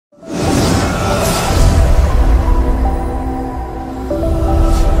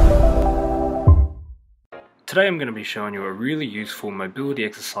Today I'm going to be showing you a really useful mobility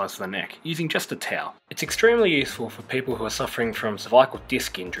exercise for the neck using just a towel. It's extremely useful for people who are suffering from cervical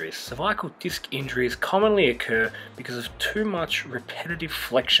disc injuries. Cervical disc injuries commonly occur because of too much repetitive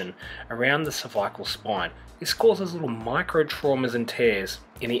flexion around the cervical spine. This causes little micro traumas and tears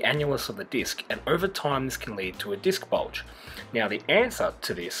in the annulus of the disc, and over time this can lead to a disc bulge. Now the answer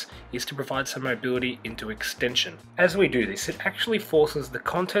to this is to provide some mobility into extension. As we do this, it actually forces the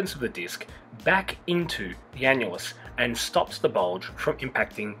contents of the disc back into the annulus and stops the bulge from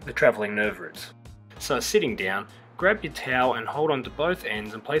impacting the travelling nerve roots. So sitting down, grab your towel and hold on to both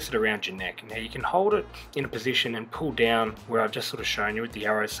ends and place it around your neck. Now you can hold it in a position and pull down where I've just sort of shown you with the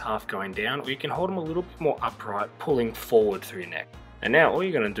arrows half going down, or you can hold them a little bit more upright, pulling forward through your neck. And now all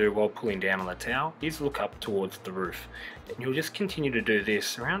you're going to do while pulling down on the towel is look up towards the roof. And you'll just continue to do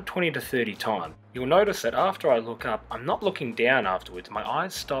this around 20 to 30 times. You'll notice that after I look up, I'm not looking down afterwards. My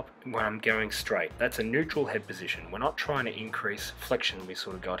eyes stop when I'm going straight. That's a neutral head position. We're not trying to increase flexion we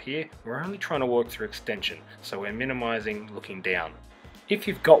sort of got here. We're only trying to work through extension. So we're minimizing looking down. If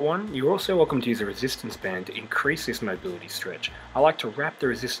you've got one, you're also welcome to use a resistance band to increase this mobility stretch. I like to wrap the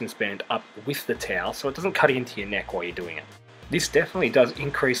resistance band up with the towel so it doesn't cut into your neck while you're doing it. This definitely does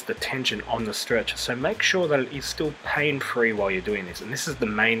increase the tension on the stretch, so make sure that it is still pain-free while you're doing this. And this is the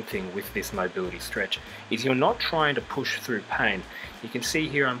main thing with this mobility stretch, is you're not trying to push through pain. You can see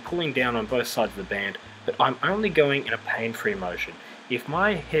here I'm pulling down on both sides of the band, but I'm only going in a pain-free motion. If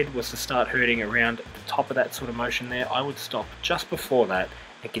my head was to start hurting around the top of that sort of motion there, I would stop just before that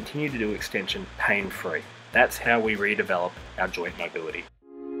and continue to do extension pain-free. That's how we redevelop our joint mobility.